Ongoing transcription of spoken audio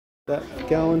That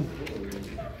going.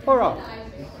 All right.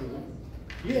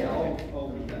 Yeah, I'll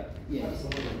be that. Yeah.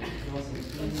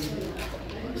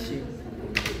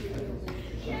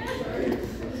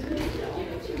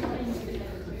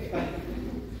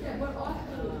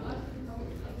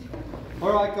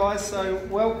 All right, guys. So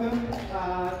welcome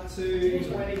to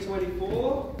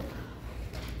 2024,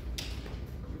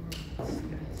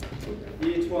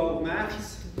 Year 12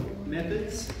 Maths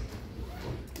Methods.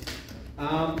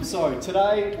 So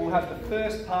today we'll have the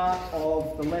first part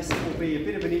of the lesson will be a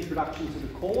bit of an introduction to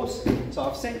the course. So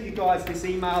I've sent you guys this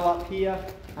email up here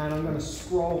and I'm going to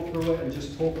scroll through it and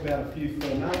just talk about a few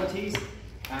formalities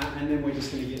and then we're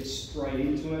just going to get straight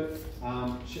into it.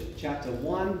 Chapter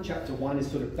 1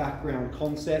 is sort of background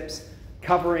concepts,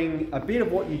 covering a bit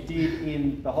of what you did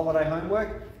in the holiday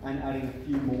homework and adding a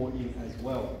few more in as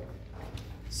well.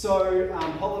 So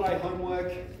holiday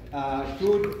homework,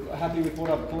 good, happy with what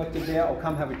I've collected there. I'll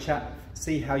come have a chat,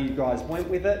 see how you guys went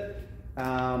with it,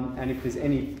 and if there's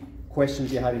any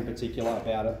questions you had in particular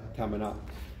about it coming up.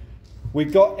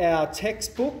 We've got our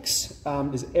textbooks.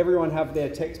 Does everyone have their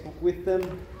textbook with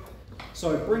them?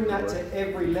 So bring that to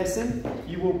every lesson.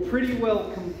 You will pretty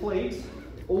well complete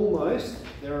almost,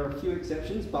 there are a few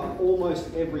exceptions, but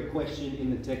almost every question in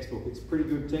the textbook. It's a pretty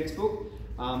good textbook.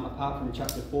 Apart from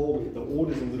chapter 4, the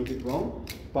order's a little bit wrong,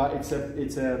 but it's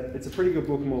a pretty good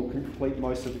book and we'll complete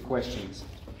most of the questions.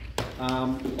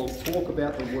 I'll talk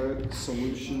about the work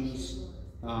solutions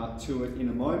to it in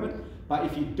a moment, but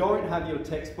if you don't have your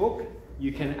textbook,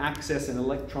 you can access an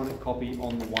electronic copy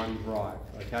on the OneDrive,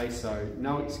 okay? So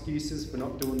no excuses for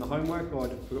not doing the homework or I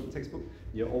forgot the textbook.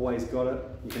 You always got it,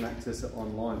 you can access it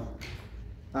online.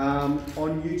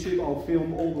 On YouTube, I'll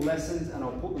film all the lessons and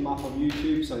I'll put them up on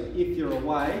YouTube. So if you're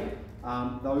away,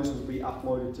 those will be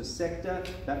uploaded to Sector.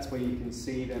 That's where you can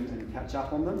see them and catch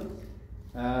up on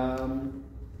them.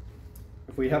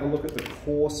 If we have a look at the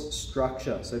course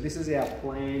structure, so this is our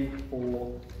plan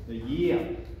for the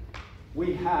year.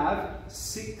 We have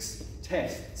 6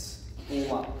 tests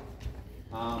all up,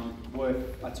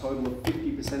 worth a total of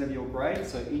 50% of your grade.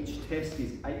 So each test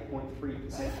is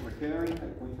 8.3% recurring,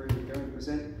 8.3 recurring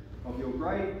percent of your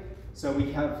grade. So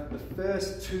we have the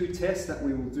first 2 tests that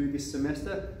we will do this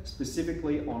semester,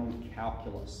 specifically on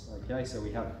calculus. Okay, so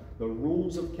we have the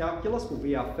rules of calculus will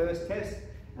be our first test,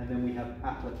 and then we have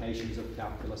applications of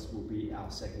calculus will be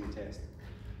our second test.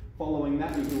 Following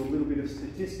that, we do a little bit of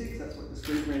statistics. That's what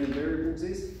discrete random variables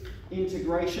is.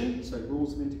 Integration, so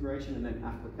rules of integration, and then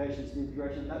applications of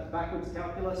integration. That's backwards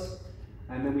calculus.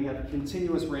 And then we have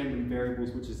continuous random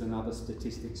variables, which is another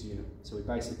statistics unit. So we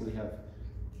basically have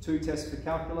 2 tests for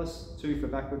calculus, 2 for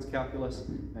backwards calculus,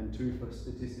 and 2 for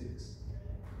statistics.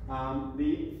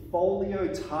 The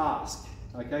folio task.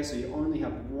 Okay, so you only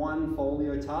have 1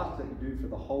 folio task that you do for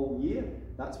the whole year.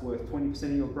 That's worth 20%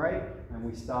 of your grade, and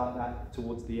we start that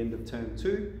towards the end of term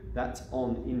 2. That's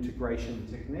on integration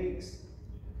techniques.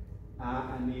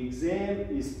 And the exam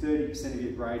is 30% of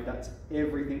your grade. That's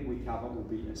everything we cover will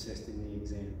be assessed in the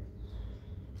exam.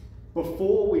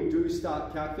 Before we do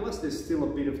start calculus, there's still a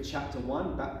bit of chapter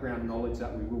 1, background knowledge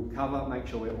that we will cover. Make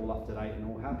sure we're all up to date and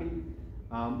all happy.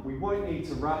 We won't need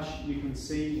to rush. You can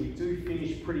see we do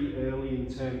finish pretty early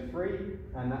in term 3,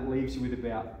 and that leaves you with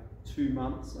about 2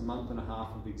 months, a month and a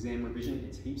half of exam revision.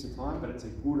 It's heaps of time, but it's a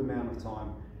good amount of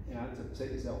time, you know, to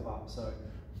set yourself up. So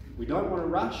we don't want to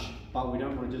rush, but we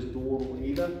don't want to just dawdle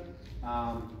either.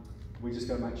 We just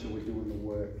got to make sure we're doing the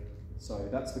work. So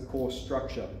that's the course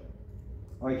structure.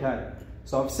 Okay,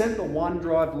 so I've sent the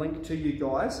OneDrive link to you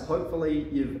guys. Hopefully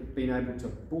you've been able to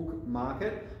bookmark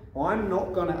it. I'm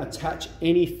not going to attach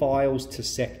any files to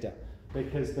Sector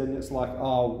because then it's like,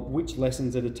 oh, which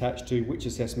lesson's it attached to, which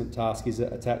assessment task is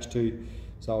it attached to.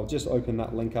 So I'll just open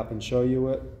that link up and show you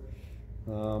it.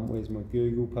 Where's my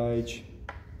Google page?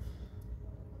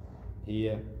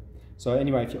 Here. So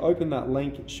anyway, if you open that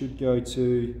link, it should go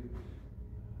to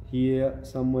here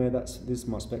somewhere. This is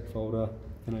my spec folder.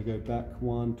 Can I go back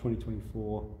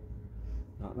 2024?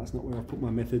 No, that's not where I put my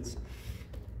methods.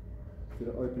 Did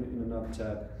I open it in another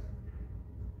tab?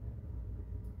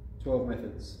 12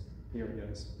 methods. Here it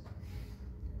goes.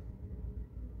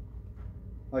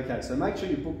 Okay, so make sure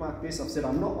you bookmark this. I've said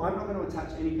I'm not going to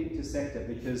attach anything to Sector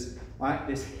because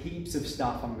there's heaps of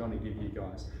stuff I'm going to give you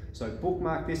guys. So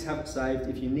bookmark this, have it saved.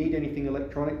 If you need anything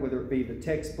electronic, whether it be the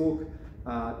textbook,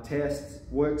 tests,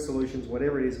 work solutions,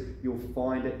 whatever it is, you'll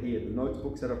find it here. The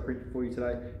notebooks that I've printed for you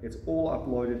today, it's all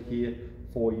uploaded here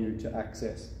for you to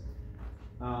access.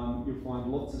 You'll find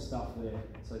lots of stuff there.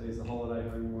 So there's the holiday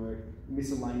homework,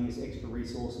 miscellaneous extra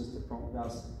resources to prompt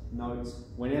us, notes.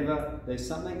 Whenever there's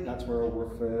something, that's where I'll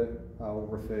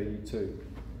refer you to.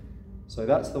 So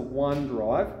that's the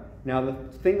OneDrive. Now the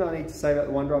thing I need to say about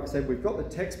the OneDrive, I said we've got the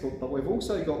textbook, but we've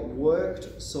also got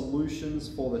worked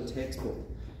solutions for the textbook.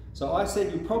 So I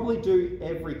said you probably do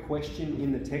every question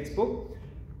in the textbook.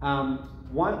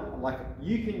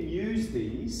 You can use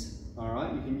these, all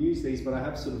right, you can use these, but I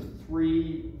have sort of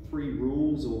three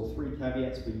rules or 3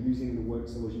 caveats for using the work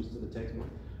solutions to the textbook.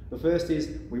 The first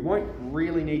is we won't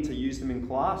really need to use them in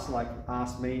class, like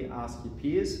ask me, ask your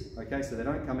peers, okay, so they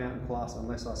don't come out in class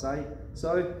unless I say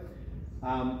so.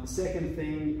 The second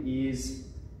thing is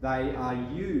they are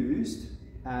used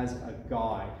as a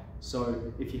guide.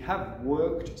 So if you have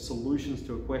worked solutions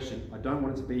to a question, I don't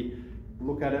want it to be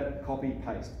look at it, copy,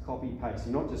 paste, copy, paste.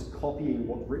 You're not just copying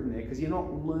what's written there because you're not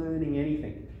learning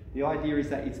anything. The idea is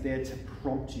that it's there to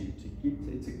prompt you,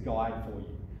 it's a guide for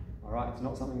you. All right, it's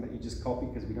not something that you just copy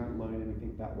because we don't learn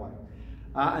anything that way.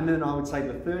 And then I would say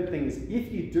the third thing is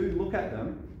if you do look at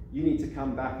them, you need to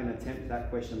come back and attempt that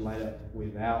question later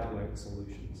without work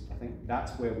solutions. I think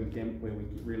that's where we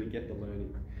really get the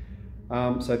learning.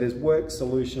 So there's work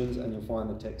solutions and you'll find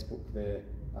the textbook there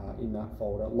in that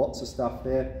folder. Lots of stuff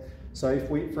there. So if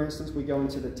we, for instance, we go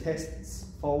into the tests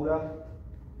folder,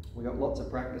 we got lots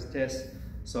of practice tests.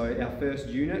 So our first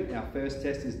unit, our first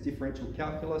test is differential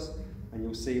calculus, and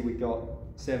you'll see we got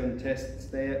 7 tests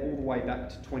there all the way back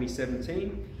to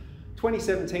 2017.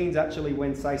 2017 is actually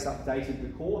when SACE updated the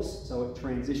course, so it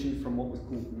transitioned from what was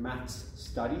called Maths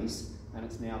Studies, and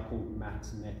it's now called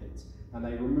Maths Methods. And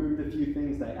they removed a few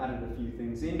things, they added a few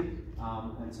things in,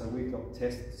 and so we've got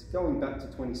tests going back to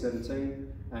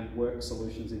 2017 and work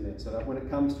solutions in there. So that when it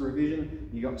comes to revision,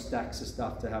 you've got stacks of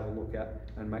stuff to have a look at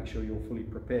and make sure you're fully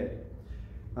prepared.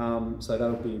 So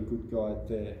that'll be a good guide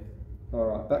there. All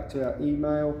right, back to our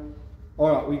email.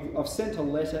 All right, I've sent a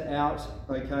letter out,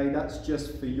 okay, that's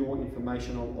just for your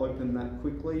information. I'll open that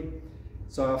quickly.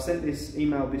 So I've sent this,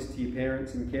 emailed this to your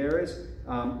parents and carers.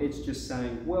 It's just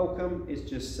saying welcome, it's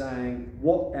just saying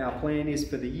what our plan is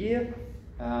for the year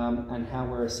and how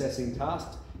we're assessing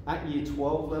tasks. At year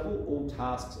 12 level, all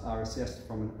tasks are assessed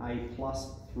from an A+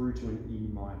 through to an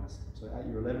E-. So at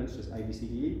year 11, it's just A, B, C,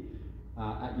 D, E.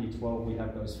 At year 12, we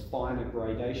have those finer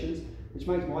gradations, which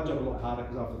makes my job a lot harder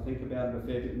because I have to think about it a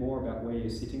fair bit more about where you're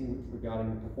sitting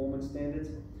regarding the performance standards.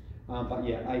 But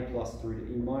yeah, A+ through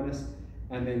to E-,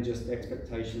 and then just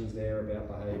expectations there about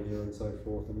behaviour and so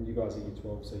forth. And you guys are year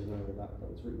 12, so you know all that, but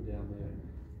it's written down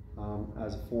there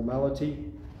as a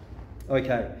formality.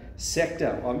 Okay,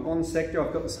 sector. I'm on sector.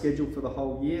 I've got the schedule for the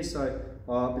whole year, so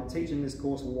I've been teaching this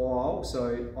course a while,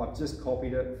 so I've just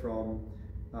copied it from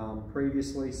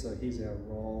previously. So here's our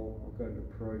role. I'll go to the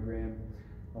program.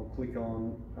 I'll click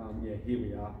on, yeah, here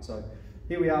we are. So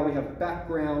here we are, we have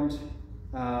background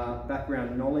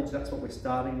knowledge. That's what we're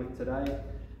starting with today.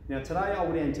 Now today I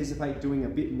would anticipate doing a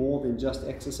bit more than just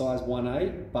exercise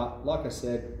 1A, but like I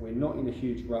said, we're not in a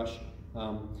huge rush.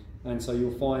 And so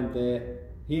you'll find there,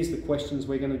 here's the questions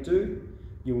we're going to do.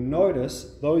 You'll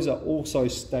notice those are also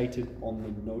stated on the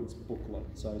notes booklet.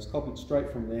 So it's copied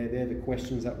straight from there. They're the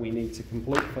questions that we need to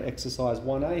complete for exercise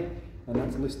 1A, and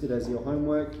that's listed as your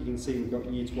homework. You can see we've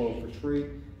got year 12 retreat,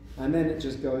 and then it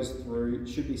just goes through, it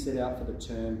should be set out for the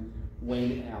term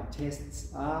when our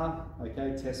tests are,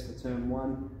 okay, tests for term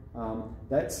 1.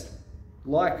 That's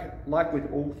like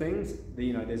with all things,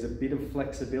 there's a bit of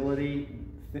flexibility.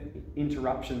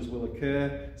 Interruptions will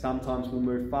occur. Sometimes we'll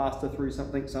move faster through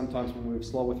something, sometimes we'll move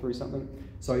slower through something.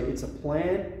 So it's a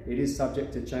plan, it is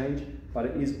subject to change, but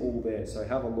it is all there. So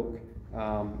have a look.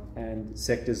 And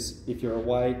sectors, if you're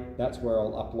away, that's where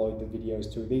I'll upload the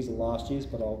videos to. These are last year's,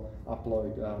 but I'll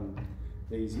upload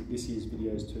this year's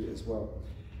videos too as well.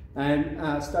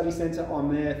 And study centre, I'm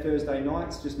there Thursday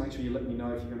nights. Just make sure you let me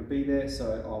know if you're going to be there,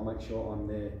 so I'll make sure I'm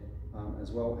there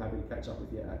as well. Happy to catch up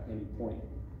with you at any point.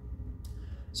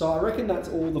 So I reckon that's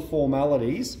all the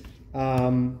formalities.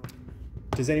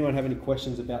 Does anyone have any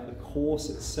questions about the course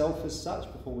itself as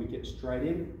such before we get straight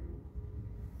in?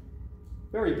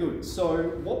 Very good. So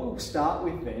what we'll start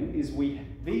with then is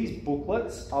these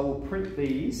booklets, I will print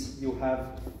these. You'll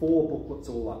have 4 booklets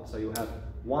all up. So you'll have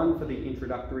one for the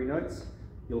introductory notes,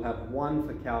 you'll have one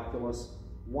for calculus,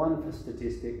 one for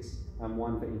statistics, and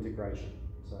one for integration.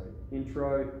 So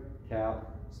intro, calc,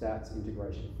 stats,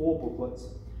 integration, 4 booklets.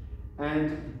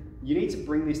 And you need to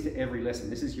bring this to every lesson.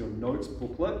 This is your notes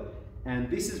booklet,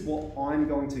 and this is what I'm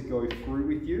going to go through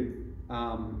with you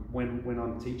when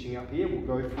I'm teaching up here. We'll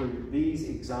go through these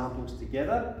examples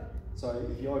together. So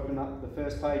if you open up the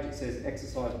first page, it says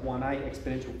exercise 1A,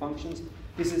 exponential functions.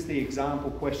 This is the example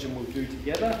question we'll do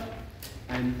together,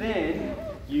 and then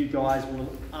you guys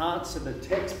will answer the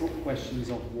textbook questions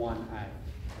of 1A,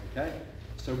 okay?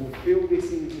 So we'll fill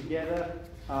this in together.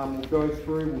 We'll go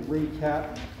through, we'll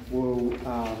recap, we'll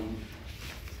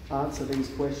answer these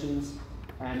questions,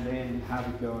 and then have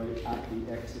a go at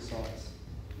the exercise.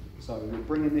 So we're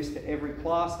bringing this to every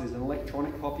class. There's an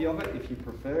electronic copy of it if you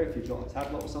prefer, if you've got a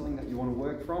tablet or something that you want to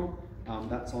work from.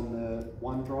 That's on the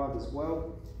OneDrive as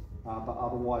well. But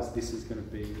otherwise, this is going to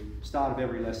be start of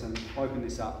every lesson. Open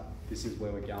this up. This is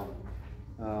where we're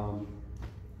going.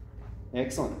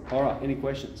 Excellent. All right, any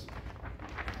questions?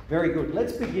 Very good.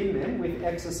 Let's begin then with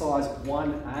exercise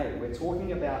 1A. We're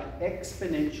talking about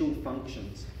exponential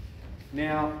functions.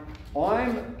 Now,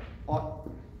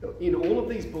 in all of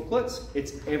these booklets,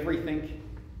 it's everything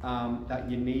that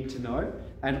you need to know.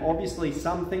 And obviously,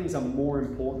 some things are more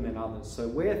important than others. So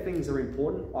where things are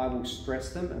important, I will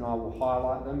stress them and I will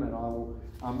highlight them and I will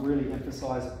really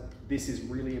emphasize this is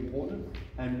really important.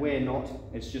 And where not,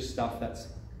 it's just stuff that's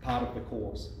part of the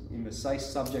course. In the SACE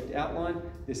subject outline,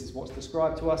 this is what's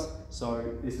described to us.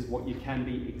 So this is what you can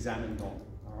be examined on,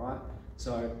 all right?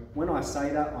 So when I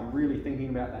say that, I'm really thinking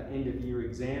about that end of year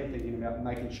exam, thinking about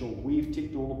making sure we've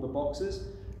ticked all of the boxes.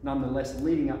 Nonetheless,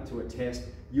 leading up to a test,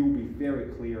 you'll be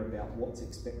very clear about what's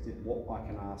expected, what I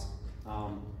can ask,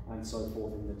 and so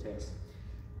forth in the test.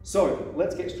 So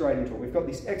let's get straight into it. We've got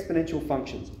these exponential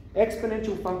functions.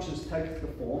 Exponential functions take the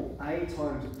form a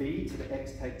times b to the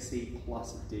x takes c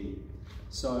plus d.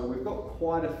 So we've got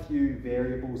quite a few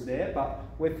variables there, but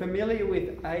we're familiar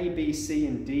with a, b, c,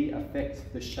 and d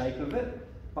affect the shape of it.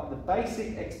 But the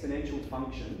basic exponential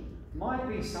function might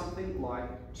be something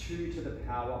like 2 to the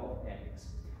power of x.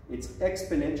 It's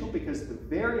exponential because the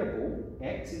variable,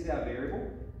 x is our variable,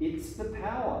 it's the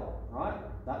power, right?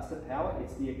 That's the power,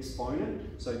 it's the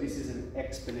exponent, so this is an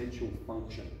exponential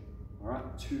function, all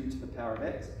right? 2 to the power of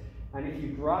x. And if you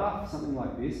graph something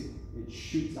like this, it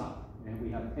shoots up, and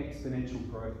we have exponential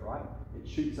growth, right? It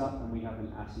shoots up and we have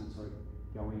an asymptote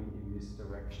going in this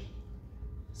direction.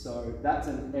 So that's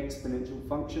an exponential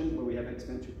function where we have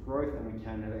exponential growth and we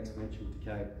can have exponential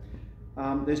decay.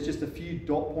 There's just a few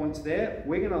dot points there.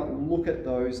 We're going to look at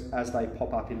those as they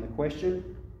pop up in the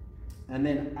question. And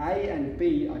then A and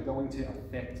B are going to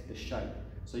affect the shape.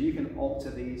 So you can alter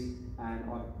these, and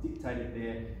I've dictated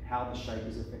there how the shape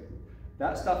is affected.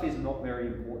 That stuff is not very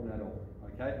important at all,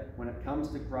 okay? When it comes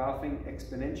to graphing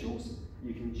exponentials,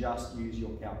 you can just use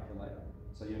your calculator.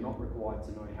 So you're not required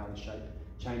to know how the shape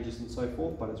changes and so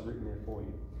forth, but it's written there for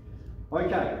you.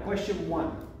 Okay, question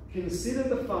 1. Consider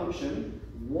the function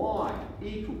y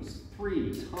equals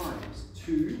 3 times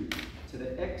 2 to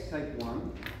the x take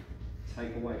 1,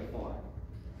 take away 5.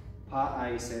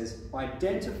 Part A says,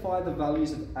 identify the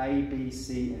values of A, B,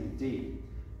 C, and D.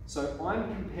 So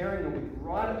I'm comparing them with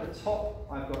right at the top,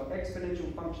 I've got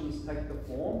exponential functions take the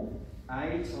form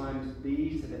A times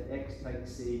B to the x take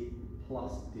C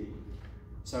plus D.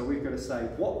 So we've got to say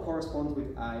what corresponds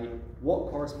with A, what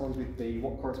corresponds with B,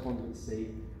 what corresponds with C,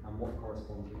 and what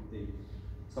corresponds with D.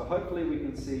 So hopefully we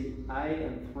can see A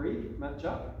and 3 match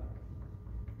up,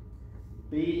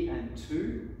 B and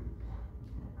 2,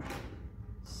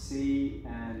 C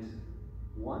and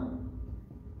 1,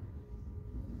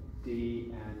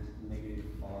 D and negative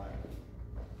 5.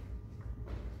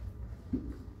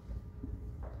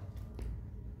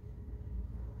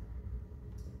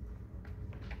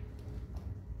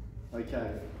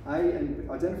 Okay, A and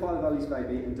identify the values of A,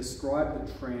 B and describe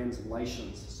the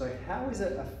translations. So how is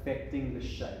it affecting the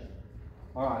shape?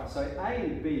 All right, so A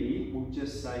and B will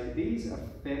just say these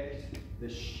affect the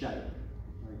shape.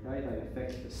 Okay, they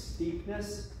affect the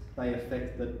steepness, they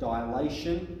affect the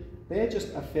dilation. They're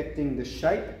just affecting the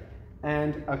shape,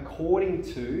 and according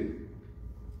to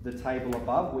the table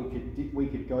above, we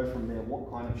could go from there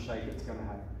what kind of shape it's going to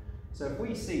have. So if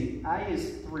we see A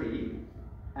is 3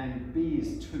 and B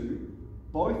is 2,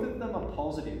 both of them are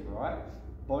positive, right?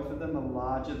 Both of them are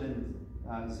larger than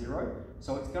 0,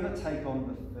 so it's going to take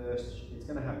on the first, it's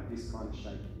going to have this kind of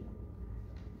shape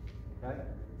here. Okay?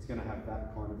 It's going to have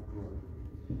that kind of growth.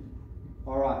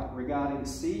 All right, regarding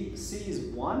C, C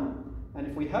is 1, and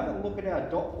if we have a look at our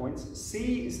dot points,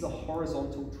 C is the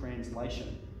horizontal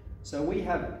translation. So we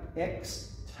have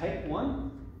X take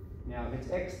 1. Now if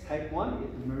it's X take 1,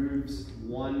 it moves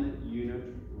 1 unit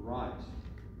right.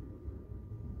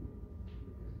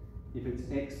 If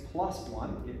it's X plus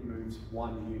 1, it moves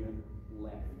 1 unit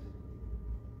left.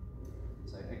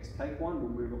 So X take 1 will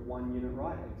move it 1 unit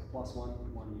right, X plus 1,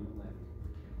 1 unit left.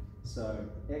 So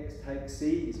X take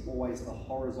C is always the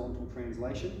horizontal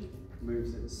translation,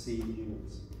 moves it C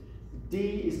units.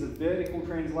 D is the vertical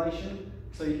translation.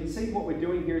 So you can see what we're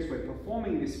doing here is we're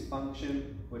performing this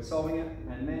function, we're solving it,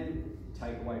 and then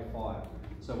take away 5.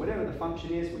 So whatever the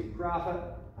function is, we graph it,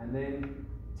 and then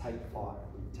take 5.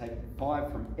 We take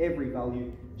 5 from every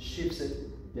value, shifts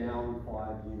it down 5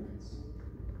 units.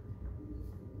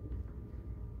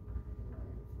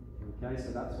 Okay,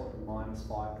 so that's what the minus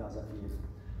 5 does at the end.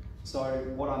 So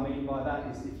what I mean by that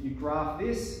is if you graph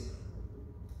this,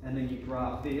 and then you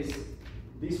graph this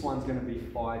one's going to be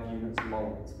 5 units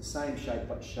lower. It's the same shape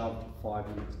but shoved 5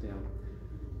 units down.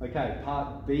 Okay,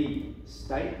 part B,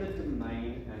 state the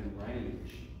domain and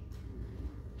range.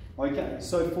 Okay,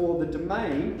 so for the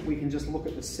domain, we can just look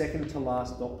at the second to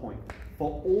last dot point.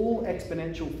 For all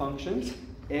exponential functions,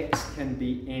 x can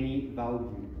be any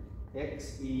value.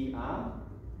 XER.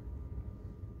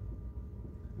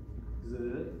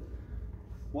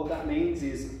 What that means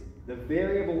is the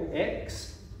variable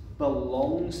x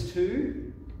belongs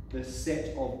to the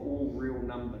set of all real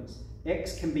numbers.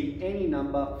 X can be any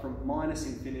number from minus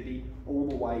infinity all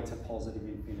the way to positive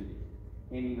infinity.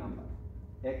 Any number.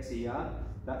 XER,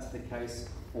 that's the case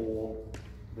for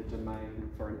the domain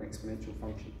for an exponential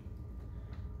function.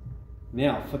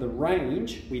 Now, for the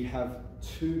range, we have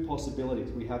two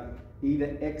possibilities. We have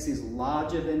either x is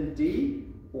larger than d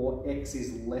or x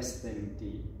is less than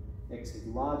d. X is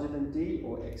larger than d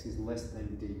or x is less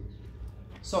than d.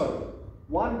 So,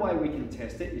 one way we can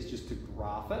test it is just to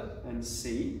graph it and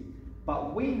see,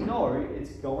 but we know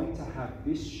it's going to have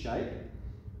this shape,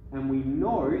 and we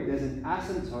know there's an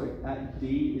asymptote at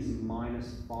d is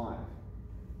minus 5.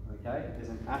 Okay, there's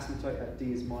an asymptote at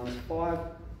d is minus 5.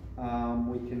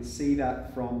 We can see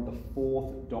that from the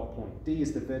fourth dot point. D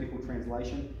is the vertical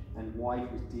translation, and y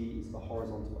equals d is the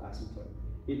horizontal asymptote.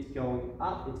 It's going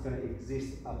up, it's going to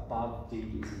exist above d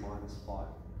is minus 5.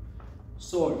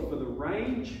 So for the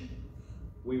range,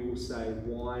 we will say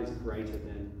y is greater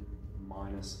than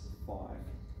minus 5.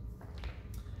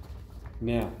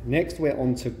 Now, next we're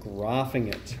on to graphing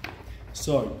it.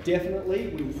 So definitely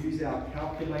we'll use our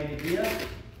calculator here.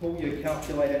 Pull your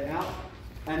calculator out.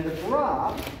 And the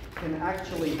graph can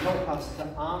actually help us to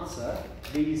answer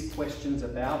these questions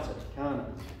about it, can't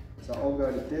it? So I'll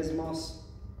go to Desmos.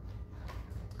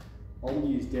 I'll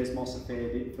use Desmos a fair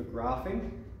bit for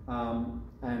graphing.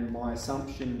 And my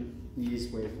assumption is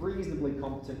we're reasonably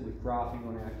competent with graphing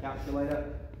on our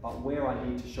calculator, but where I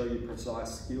need to show you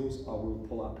precise skills, I will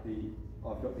pull up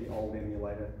I've got the old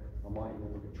emulator. I might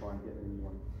even look at trying to get a new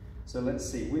one. So let's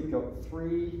see, we've got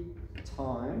 3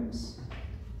 times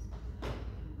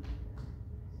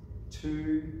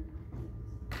 2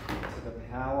 to the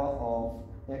power of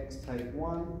x take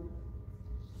 1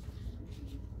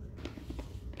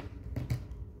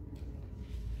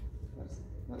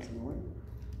 that's annoying.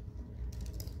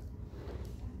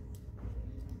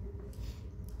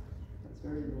 That's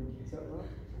very annoying. Is that right?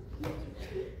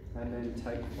 And then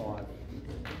take 5.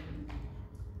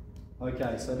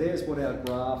 Okay, so there's what our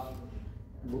graph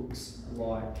looks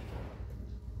like.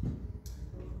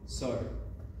 So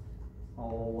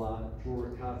I'll draw a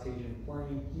Cartesian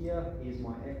plane here. Here's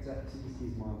my x-axis,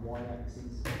 here's my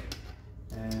y-axis,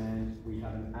 and we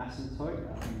have an asymptote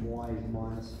at y is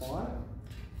minus 5,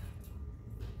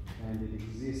 and it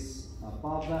exists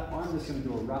above that. I'm just going to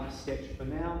do a rough sketch for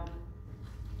now,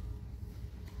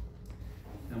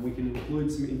 and we can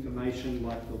include some information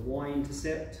like the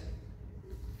y-intercept,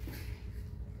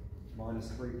 minus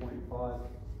 3.5,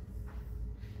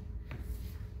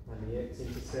 and the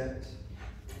x-intercept,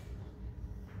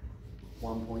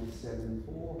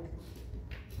 1.74.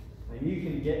 And you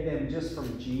can get them just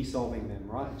from g-solving them,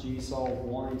 right? G-solve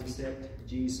y-intercept,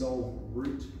 g-solve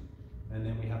root, and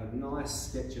then we have a nice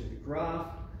sketch of the graph,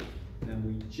 and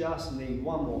we just need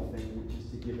one more thing, which is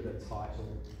to give it a title.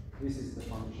 This is the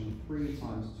function 3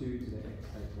 times 2 to the x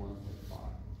take 1 to 5.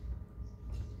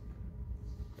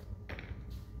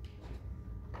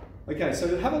 Okay, so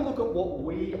to have a look at what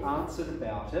we answered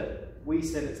about it, we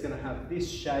said it's going to have this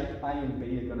shape. A and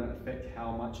B are going to affect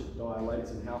how much it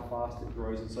dilates and how fast it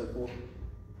grows and so forth.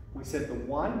 We said the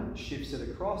 1 shifts it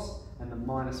across and the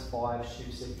minus 5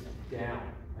 shifts it down.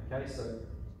 Okay, so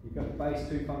you've got the base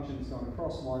 2 functions going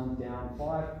across 1, down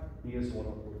 5. Here's what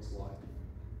it looks like.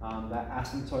 That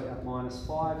asymptote at minus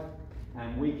 5,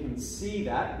 and we can see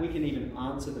that. We can even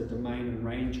answer the domain and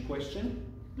range question.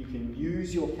 You can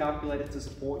use your calculator to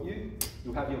support you.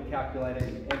 You'll have your calculator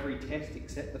in every test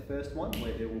except the first one,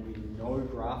 where there will be no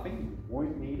graphing. You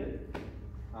won't need it.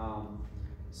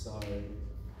 So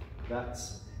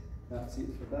that's it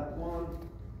for that one.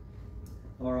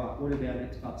 All right, what did our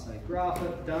next part say? Graph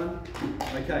it, done.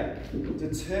 Okay,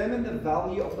 determine the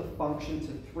value of the function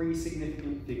to 3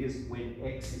 significant figures when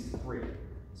x is 3.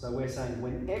 So we're saying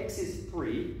when x is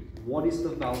 3, what is the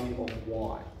value of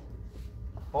y?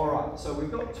 All right, so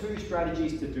we've got 2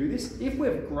 strategies to do this. If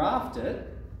we've graphed it,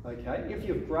 okay, if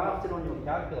you've graphed it on your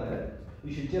calculator,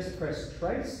 you should just press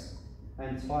trace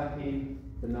and type in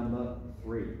the number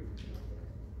 3.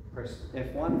 Press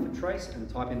F1 for trace and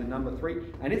type in the number 3,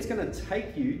 and it's going to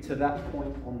take you to that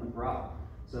point on the graph.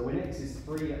 So when x is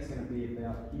 3, that's going to be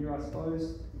about here, I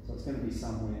suppose. So it's going to be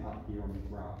somewhere up here on the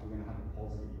graph. We're going to have a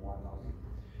positive y value.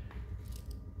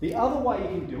 The other way you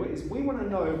can do it is we want to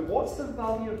know what's the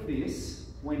value of this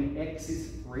when x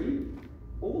is 3.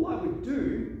 All I would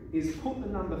do is put the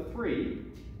number 3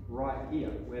 right here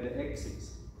where the x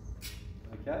is.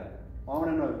 Okay? I want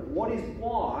to know what is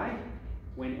y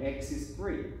when x is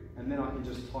 3. And then I can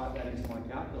just type that into my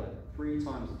calculator. 3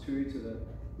 times 2 to the,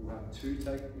 we'll have 2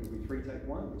 take, it'll be 3 take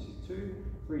 1, which is 2.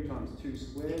 3 times 2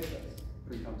 squared, that's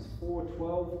 3 times 4,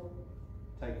 12.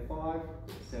 Take 5,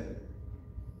 7. Is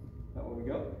that what we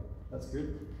got? That's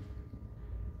good.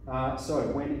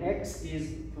 So when x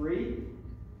is 3,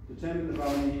 determine the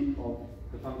value of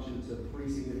the function to 3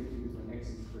 significant figures when x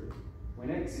is 3.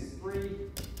 When x is 3,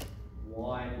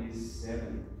 y is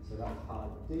 7. So that's part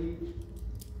D.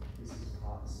 This is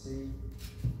part C.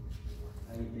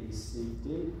 A, B, C,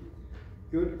 D.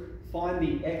 Good. Find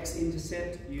the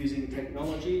x-intercept using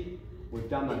technology. We've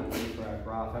done that already for our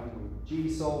graph, haven't we?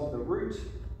 G-solve the root.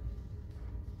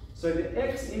 So the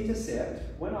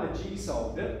x-intercept, when I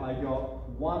g-solved it, I got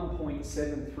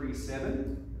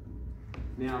 1.737.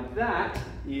 Now that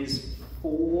is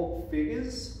 4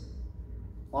 figures.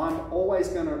 I'm always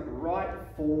going to write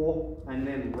 4 and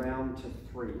then round to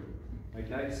 3.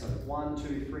 Okay, so 1,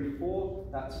 2, 3, 4,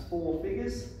 that's 4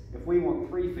 figures. If we want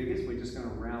 3 figures, we're just going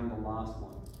to round the last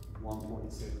one,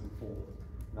 1.74.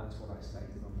 That's what I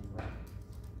stated on the graph.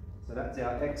 So that's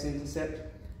our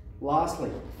x-intercept.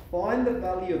 Lastly, find the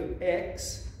value of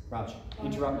x. Raj,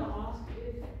 interrupt me. I'm going to ask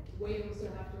if we also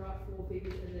have to write 4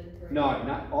 figures and then 3. No,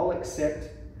 I'll accept.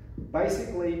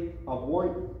 Basically,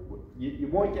 you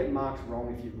won't get marks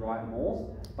wrong if you write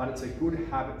more, but it's a good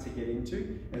habit to get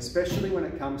into, especially when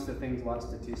it comes to things like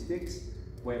statistics,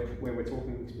 where we're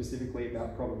talking specifically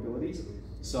about probabilities.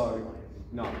 So,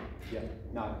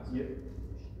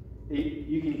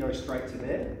 you can go straight to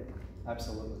there.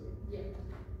 Absolutely. Yeah.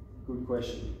 Good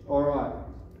question. All right.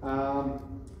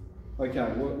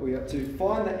 Okay, we have to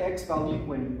find the x value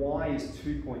when y is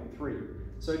 2.3.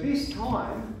 So this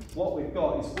time, what we've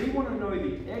got is we want to know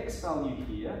the x value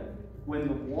here when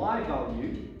the y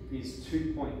value is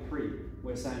 2.3.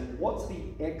 We're saying, what's the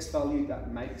x value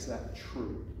that makes that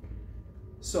true?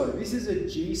 So this is a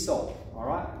g-solve, all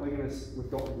right? We've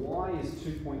got y is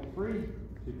 2.3.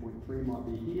 2.3 might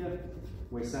be here.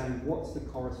 We're saying, what's the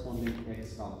corresponding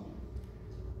x value?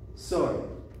 So,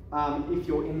 if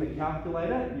you're in the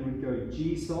calculator, you would go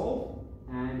g-solve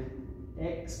and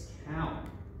x count.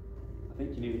 I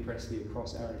think you need to press the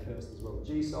across arrow first as well.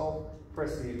 G-solve,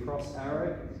 press the across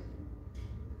arrow.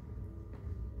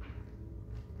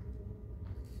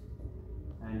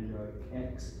 And go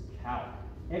x calc.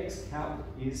 X calc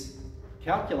is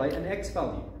calculate an x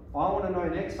value. I want to know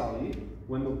an x value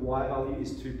when the y value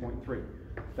is 2.3.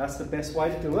 That's the best way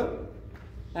to do it.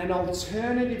 An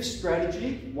alternative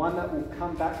strategy, one that we'll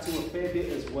come back to a fair bit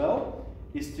as well,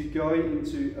 is to go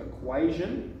into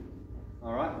equation,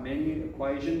 all right, menu,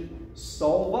 equation,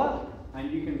 solver,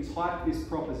 and you can type this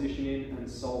proposition in and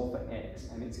solve for x,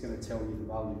 and it's going to tell you the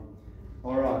value.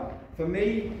 All right, for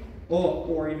me,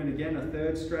 or even again, a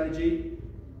third strategy,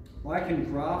 I can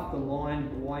graph the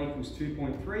line y equals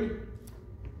 2.3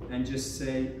 and just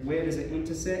say, where does it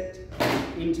intersect?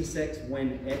 It intersects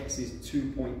when x is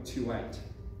 2.28.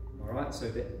 All right, so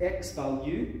the x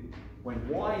value, when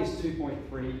y is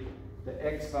 2.3, the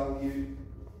x value,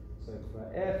 so for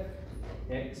f,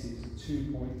 x is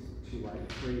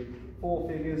 2.283, 4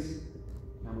 figures,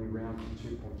 and we round to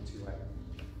 2.28.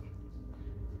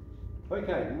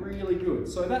 Okay, really good.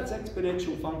 So that's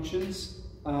exponential functions.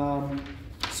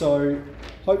 So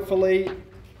hopefully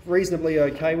reasonably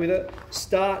okay with it.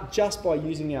 Start just by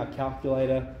using our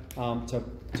calculator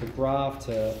to graph,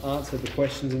 to answer the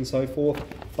questions and so forth.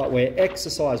 But we're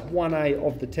exercise 1A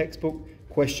of the textbook,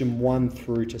 question 1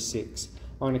 through to 6.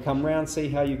 I'm going to come round, see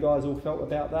how you guys all felt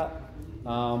about that.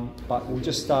 But we'll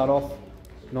just start off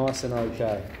nice and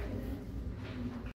okay.